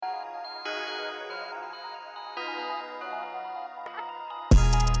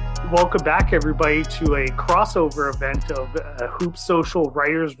Welcome back, everybody, to a crossover event of Hoop Social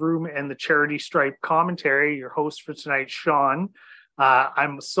Writers Room and the Charity Stripe Commentary. Your host for tonight, Sean.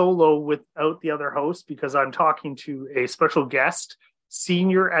 I'm solo without the other host because I'm talking to a special guest,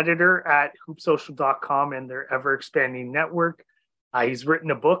 senior editor at hoopsocial.com and their ever-expanding network. He's written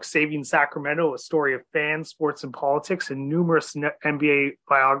a book, Saving Sacramento, a story of fans, sports, and politics, and numerous NBA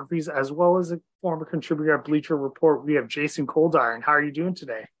biographies, as well as a former contributor at Bleacher Report. We have Jason Coldiron. How are you doing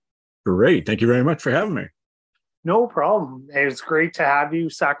today? Great. Thank you very much for having me. No problem. It's great to have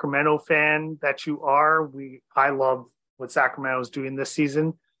you, Sacramento fan that you are. I love what Sacramento is doing this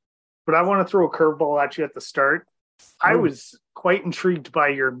season, but I want to throw a curveball at you at the start. I was quite intrigued by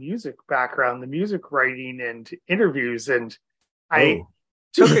your music background, the music writing and interviews, and I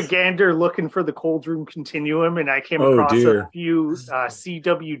took a gander looking for the Cold Room Continuum, and I came across a few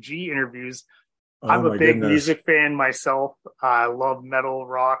CWG interviews. I'm a big music fan myself. I love metal,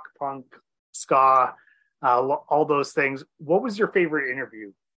 rock, punk, ska, all those things. What was your favorite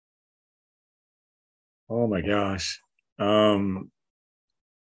interview? Oh my gosh. I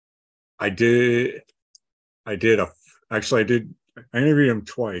interviewed him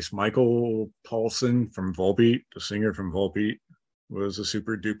twice. Michael Paulson from Volbeat, the singer from Volbeat, was a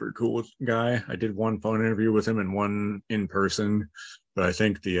super duper cool guy. I did one phone interview with him and one in person, but I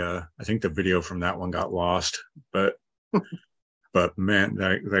think the video from that one got lost. But man,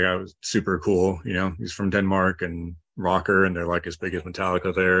 that guy was super cool. You know, he's from Denmark and rocker, and they're like as big as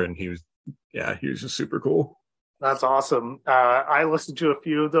Metallica there. And he was just super cool. That's awesome. I listened to a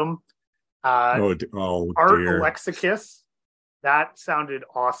few of them. Art Alexakis, that sounded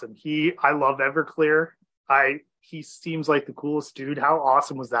awesome. I love Everclear. He seems like the coolest dude. How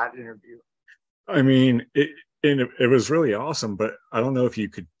awesome was that interview? I mean, it was really awesome, but I don't know if you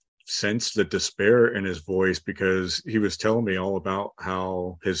could sense the despair in his voice, because he was telling me all about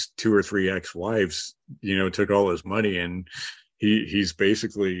how his 2 or 3 ex-wives, took all his money, and he's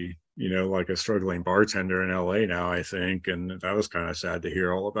basically, like a struggling bartender in LA now, I think. And that was kind of sad to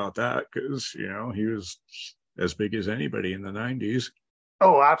hear all about that, because, he was as big as anybody in the 90s.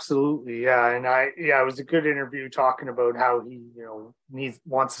 Oh, absolutely. Yeah. And it was a good interview talking about how he,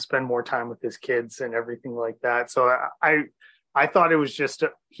 wants to spend more time with his kids and everything like that. So I thought it was just,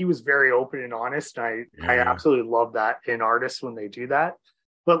 he was very open and honest. I absolutely love that in artists when they do that.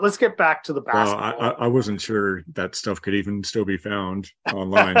 But let's get back to the basketball. Well, I wasn't sure that stuff could even still be found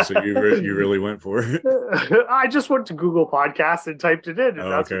online. So you really went for it. I just went to Google Podcasts and typed it in,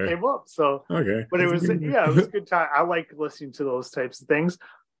 and that's what came up. So, but it was a good time. I like listening to those types of things.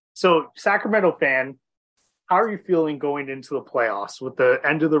 So, Sacramento fan, how are you feeling going into the playoffs with the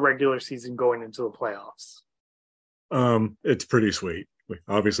end of the regular season going into the playoffs? It's pretty sweet.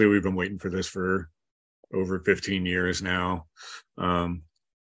 Obviously, we've been waiting for this for over 15 years now.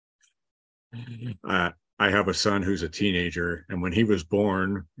 I have a son who's a teenager, and when he was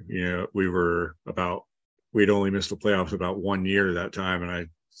born, we'd only missed the playoffs about 1 year that time, and I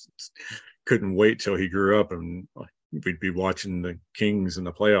couldn't wait till he grew up and we'd be watching the Kings in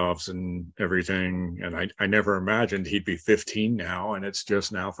the playoffs and everything. And I never imagined he'd be 15 now, and it's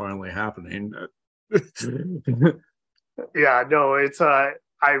just now finally happening. Yeah, no, it's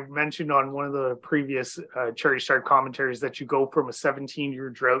I mentioned on one of the previous Charity Stripe commentaries that you go from a 17-year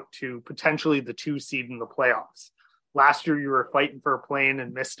drought to potentially the 2 seed in the playoffs. Last year, you were fighting for a play-in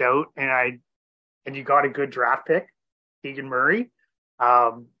and missed out, and you got a good draft pick, Keegan Murray.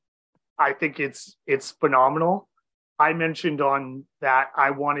 I think it's phenomenal. I mentioned on that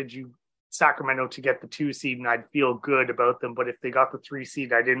I wanted Sacramento to get the 2 seed, and I'd feel good about them. But if they got the 3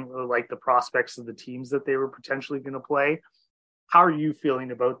 seed, I didn't really like the prospects of the teams that they were potentially going to play. How are you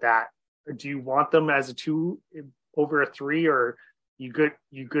feeling about that? Do you want them as a 2 over a 3, or you good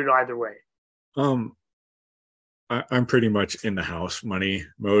either way? I'm pretty much in the house money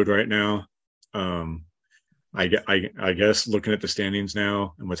mode right now. I guess looking at the standings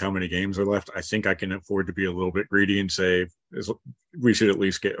now and with how many games are left, I think I can afford to be a little bit greedy and say we should at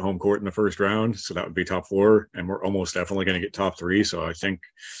least get home court in the first round. So that would be top 4, and we're almost definitely going to get top 3. So I think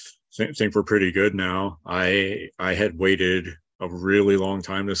we're pretty good now. I had waited a really long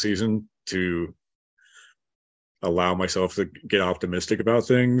time this season to allow myself to get optimistic about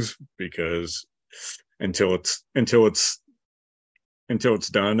things, because until it's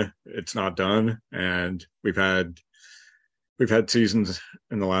done, it's not done. And we've had seasons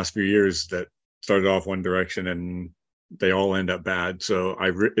in the last few years that started off one direction and they all end up bad. So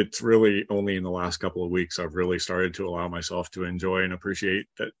it's really only in the last couple of weeks I've really started to allow myself to enjoy and appreciate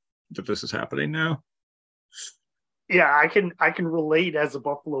that this is happening now. Yeah, I can relate as a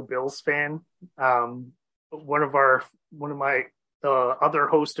Buffalo Bills fan. One of my the other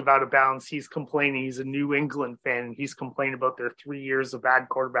host of Out of Bounds, he's complaining. He's a New England fan, and he's complaining about their 3 years of bad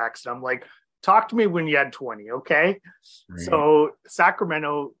quarterbacks. And I'm like, talk to me when you had 20, okay? Right. So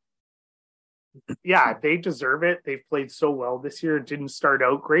Sacramento, yeah, they deserve it. They've played so well this year. It didn't start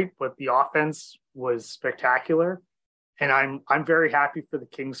out great, but the offense was spectacular. And I'm very happy for the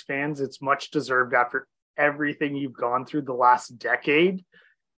Kings fans. It's much deserved after everything you've gone through the last decade,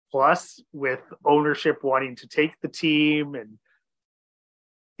 plus with ownership wanting to take the team. And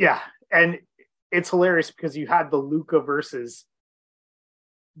yeah, and it's hilarious because you had the Luka versus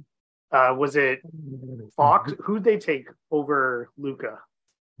was it Fox? Who'd they take over Luka?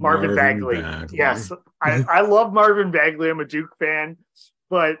 Marvin Bagley. Yes, I love Marvin Bagley. I'm a Duke fan,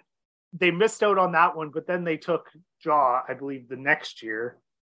 but they missed out on that one. But then they took Jaw, I believe, the next year,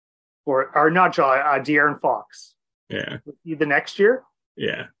 or not Jaw, De'Aaron Fox. Yeah, the next year.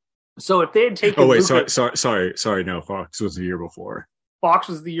 Yeah. So if they had taken, Luka, sorry, no, Fox was the year before. Fox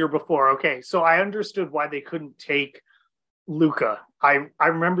was the year before. Okay, so I understood why they couldn't take Luka. I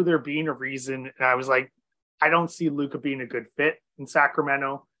remember there being a reason, and I was like, I don't see Luka being a good fit in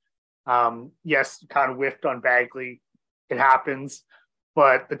Sacramento. Yes, kind of whiffed on Bagley. It happens.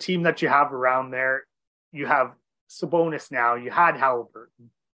 But the team that you have around there, you have Sabonis now. You had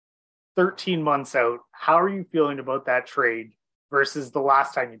Halliburton. 13 months out. How are you feeling about that trade versus the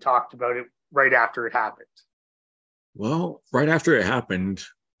last time you talked about it right after it happened? Well, right after it happened,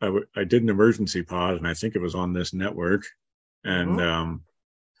 I did an emergency pod, and I think it was on this network. And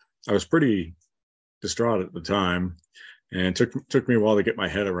I was pretty distraught at the time, and it took me a while to get my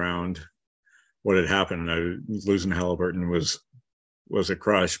head around what had happened. Losing Halliburton was a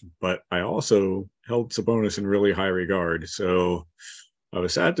crush, but I also held Sabonis in really high regard. So I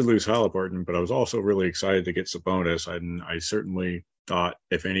was sad to lose Halliburton, but I was also really excited to get Sabonis. And I certainly thought,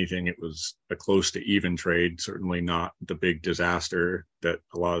 if anything, it was a close to even trade, certainly not the big disaster that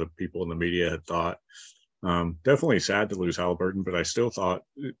a lot of people in the media had thought. Definitely sad to lose Halliburton, but I still thought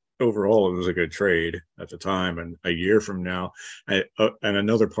overall it was a good trade at the time. And a year from now, and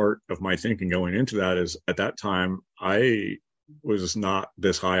another part of my thinking going into that is, at that time, I was not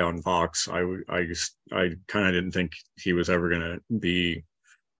this high on Fox. I kind of didn't think he was ever going to be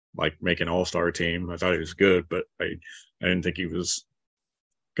like make an all-star team. I thought he was good, but I didn't think he was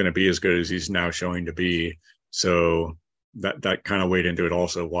going to be as good as he's now showing to be. So that kind of weighed into it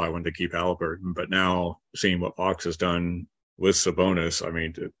also, why I wanted to keep Halliburton. But now seeing what Fox has done with Sabonis, I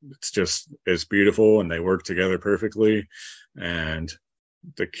mean, it's beautiful, and they work together perfectly. And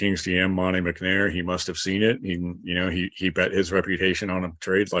the Kings GM, Monty McNair, he must have seen it. He bet his reputation on a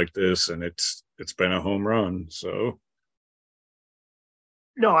trade like this, and it's been a home run. So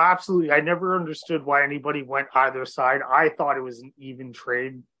no, absolutely. I never understood why anybody went either side. I thought it was an even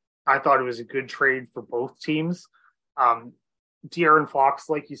trade. I thought it was a good trade for both teams. De'Aaron Fox,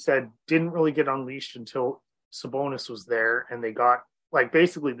 like you said, didn't really get unleashed until Sabonis was there, and they got, like,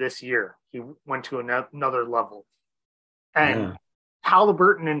 basically this year he went to another level. And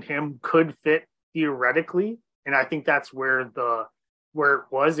Halliburton and him could fit theoretically, and I think that's where it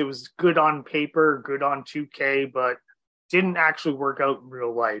was. It was good on paper, good on 2K, but didn't actually work out in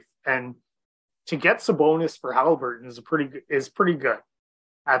real life. And to get Sabonis for Halliburton is pretty good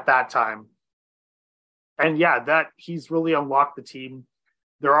at that time. And yeah, that he's really unlocked the team.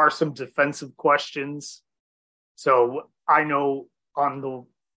 There are some defensive questions. So I know on the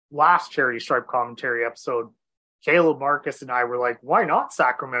last Cherry Stripe commentary episode, Caleb, Marcus, and I were like, why not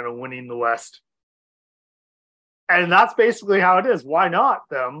Sacramento winning the West? And that's basically how it is. Why not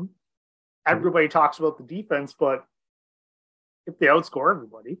them? Everybody talks about the defense, but if they outscore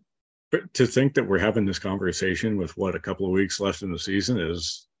everybody. But to think that we're having this conversation with a couple of weeks left in the season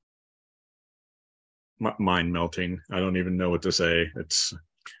is mind melting. I don't even know what to say. It's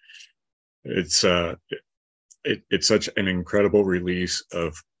such an incredible release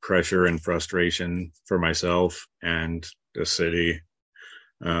of pressure and frustration for myself and the city.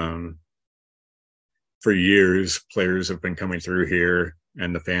 For years, players have been coming through here,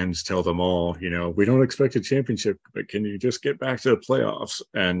 and the fans tell them all, we don't expect a championship, but can you just get back to the playoffs?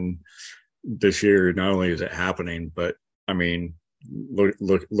 And this year, not only is it happening, but I mean,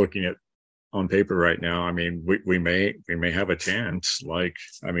 looking at on paper right now, I mean, we may have a chance,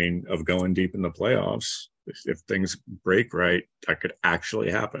 of going deep in the playoffs. If things break right, that could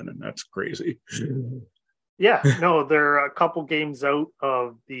actually happen, and that's crazy. Yeah, no, they're a couple games out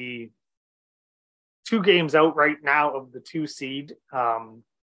of the 2 games out right now of the 2 seed.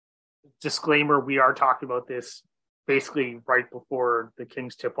 Disclaimer, we are talking about this basically right before the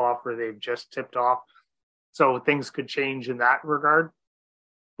Kings tip off, or they've just tipped off. So things could change in that regard.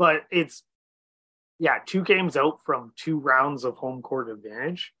 But it's Yeah, 2 games out from 2 rounds of home court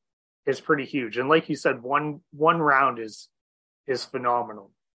advantage is pretty huge. And like you said, one round is phenomenal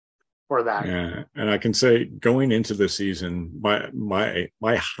for that. Yeah, and I can say going into the season, my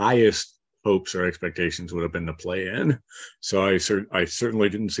highest hopes or expectations would have been to play in. So I certainly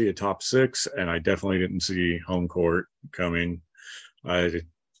didn't see a top 6, and I definitely didn't see home court coming.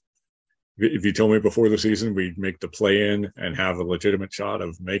 If you told me before the season we'd make the play in and have a legitimate shot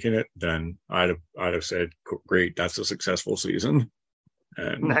of making it, then I'd have said, great, that's a successful season.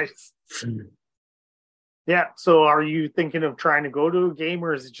 And nice. Yeah. So are you thinking of trying to go to a game,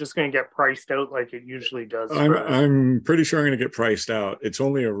 or is it just going to get priced out like it usually does? I'm pretty sure I'm going to get priced out. It's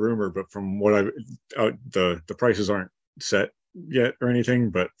only a rumor, but from what the prices aren't set yet or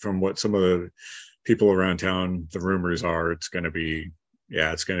anything, but from what some of the people around town, the rumors are it's going to be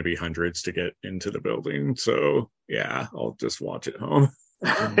hundreds to get into the building. So yeah, I'll just watch at home.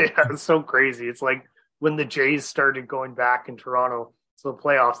 Yeah, it's so crazy. It's like when the Jays started going back in Toronto to the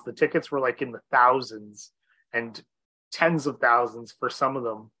playoffs, the tickets were like in the thousands and tens of thousands for some of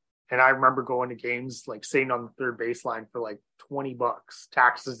them. And I remember going to games like sitting on the third baseline for like $20,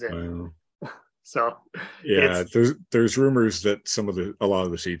 taxes in. Wow. So yeah, there's rumors that a lot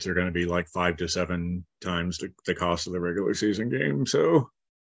of the seats are going to be like 5 to 7 times the cost of the regular season game. So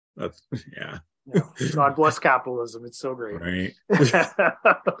that's God bless capitalism. It's so great. Right.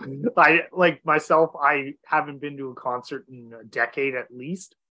 I like myself, I haven't been to a concert in a decade at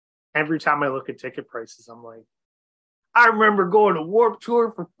least. Every time I look at ticket prices, I'm like, I remember going to Warped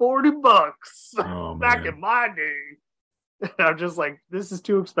Tour for $40 back in my day. And I'm just like, this is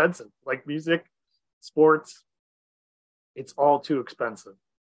too expensive. Like music, sports, it's all too expensive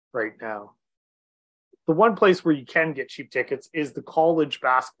right now. The one place where you can get cheap tickets is the college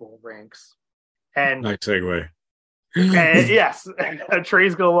basketball ranks. And nice segue. And yes,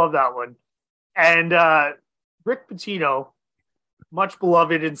 Trey's gonna love that one. And Rick Pitino, much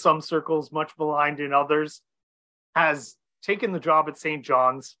beloved in some circles, much maligned in others, has taken the job at St.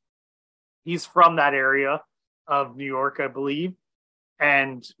 John's. He's from that area of New York, I believe,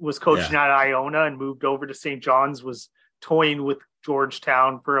 and was coaching at Iona and moved over to St. John's, was toying with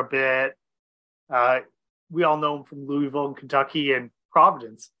Georgetown for a bit. We all know him from Louisville and Kentucky and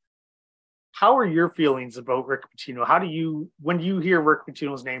Providence. How are your feelings about Rick Pitino? When you hear Rick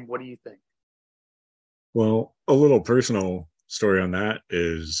Pitino's name, what do you think? Well, a little personal story on that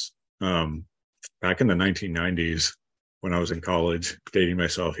is back in the 1990s when I was in college, dating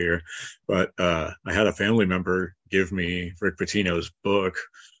myself here, but I had a family member give me Rick Pitino's book,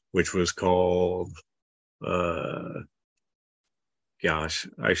 which was called, gosh,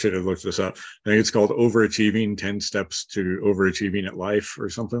 I should have looked this up. I think it's called Overachieving, 10 Steps to Overachieving at Life or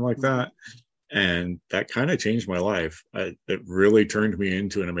something like that. And that kind of changed my life. It really turned me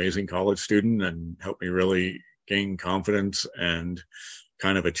into an amazing college student and helped me really gain confidence and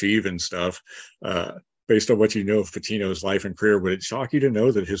kind of achieve and stuff. Based on what you know of Pitino's life and career, would it shock you to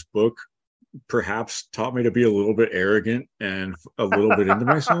know that his book perhaps taught me to be a little bit arrogant and a little bit into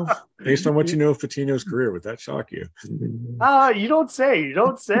myself? Based on what you know of Pitino's career, would that shock you? You don't say.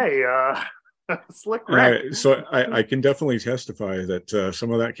 Slick Rick. So I can definitely testify that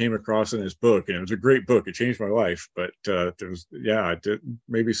some of that came across in his book, and it was a great book. It changed my life, but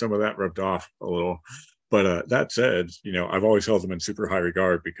maybe some of that rubbed off a little. But that said, I've always held him in super high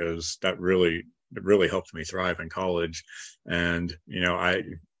regard because it really helped me thrive in college. And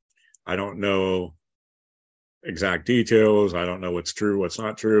I don't know exact details. I don't know what's true, what's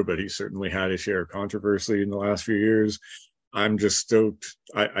not true, but he certainly had his share of controversy in the last few years. I'm just stoked.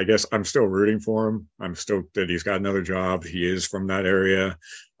 I guess I'm still rooting for him. I'm stoked that he's got another job. He is from that area.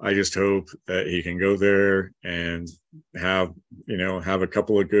 I just hope that he can go there and have a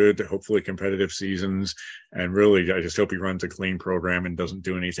couple of good, hopefully competitive seasons. And really, I just hope he runs a clean program and doesn't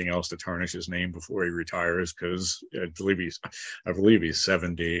do anything else to tarnish his name before he retires. Because I believe he's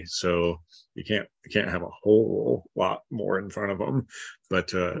 70, so you can't have a whole lot more in front of him.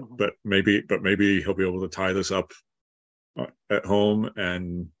 But maybe he'll be able to tie this up at home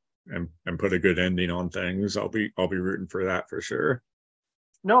and put a good ending on things. I'll be rooting for that for sure.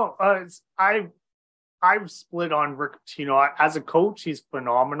 No, I've split on Rick Pitino. As a coach, he's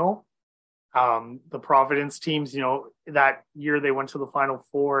phenomenal. The Providence teams, that year they went to the Final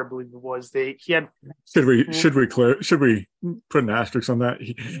Four, I believe it was. Should we put an asterisk on that?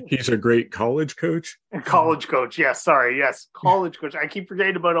 He's a great college coach. College coach, yes. Sorry, yes, college coach. I keep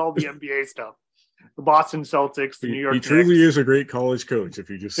forgetting about all the NBA stuff. The Boston Celtics, the New York Knicks. He truly is a great college coach if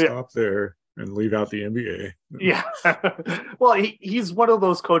you just stop there and leave out the NBA. Yeah. Well, he's one of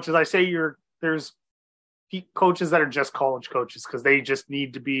those coaches. I say there's coaches that are just college coaches because they just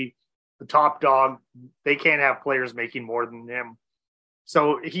need to be the top dog. They can't have players making more than him.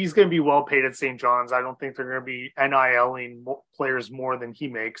 So he's going to be well paid at St. John's. I don't think they're going to be NILing players more than he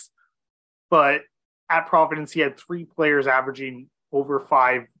makes. But at Providence, he had 3 players averaging over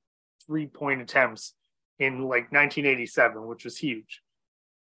 5 3-point attempts in like 1987, which was huge.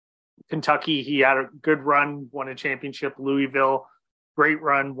 Kentucky, he had a good run, won a championship. Louisville, great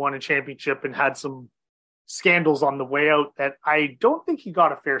run, won a championship, and had some scandals on the way out that I don't think he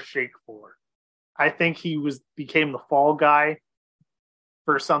got a fair shake for. I think he became the fall guy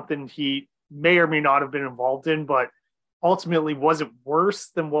for something he may or may not have been involved in, but ultimately wasn't worse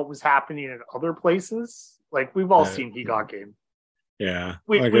than what was happening in other places. Like, we've all seen He Got Game. Yeah.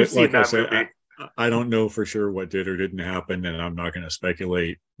 We've seen that movie. I don't know for sure what did or didn't happen, and I'm not going to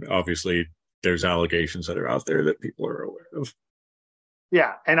speculate. Obviously, there's allegations that are out there that people are aware of.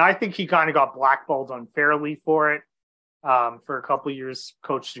 Yeah, and I think he kind of got blackballed unfairly for it for a couple of years,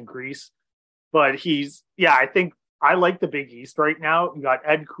 coached in Greece. But I think I like the Big East right now. You got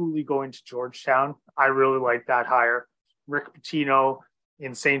Ed Cooley going to Georgetown. I really like that hire. Rick Pitino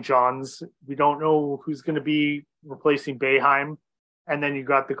in St. John's. We don't know who's going to be replacing Boeheim. And then you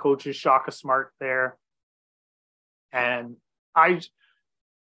got the coaches, Shaka Smart there. And how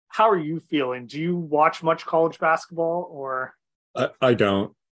are you feeling? Do you watch much college basketball or? I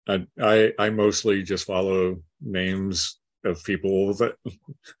don't. I mostly just follow names of people that.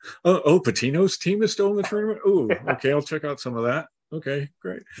 Oh, Pitino's team is still in the tournament. Oh, okay. I'll check out some of that. Okay,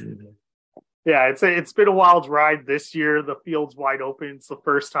 great. Yeah, it's been a wild ride this year. The field's wide open. It's the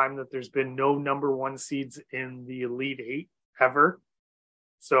first time that there's been no number 1 seeds in the Elite 8 ever.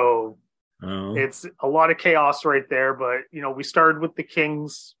 So It's a lot of chaos right there. But, we started with the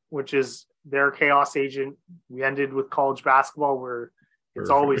Kings, which is their chaos agent. We ended with college basketball where it's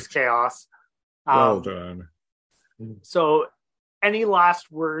always chaos. Well done. So any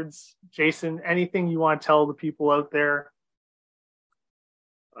last words, Jason? Anything you want to tell the people out there?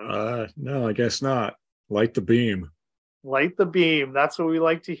 No, I guess not. Light the beam. Light the beam. That's what we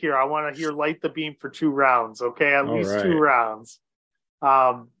like to hear. I want to hear light the beam for 2 rounds. Okay. At least 2 rounds.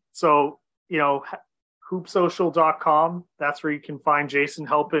 So, hoopsocial.com. That's where you can find Jason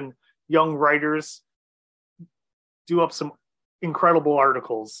helping young writers do up some incredible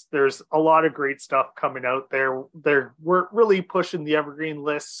articles. There's a lot of great stuff coming out there. We're really pushing the evergreen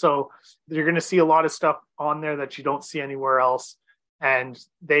list. So you're going to see a lot of stuff on there that you don't see anywhere else. And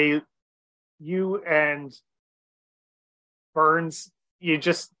you and Burns, you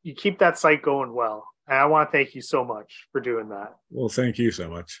keep that site going well. And I want to thank you so much for doing that. Well, thank you so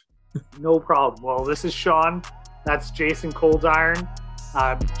much. No problem. Well, this is Sean. That's Jason Coldiron.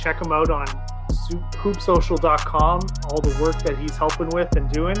 Check him out on hoopsocial.com, all the work that he's helping with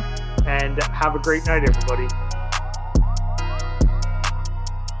and doing. And have a great night, everybody.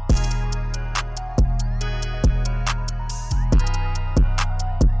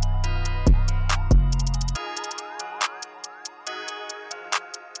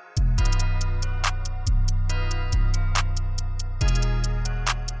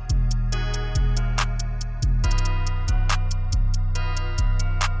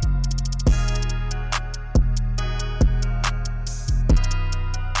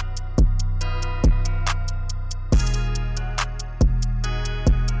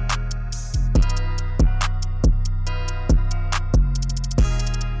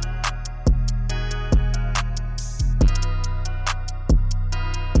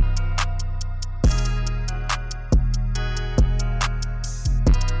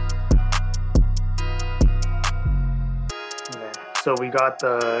 So you got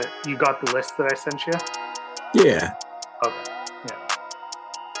the list that I sent you? Yeah. Okay. Yeah.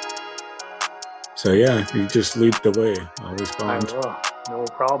 So yeah, you just lead the way. I'll respond. I will. No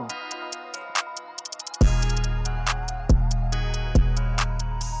problem.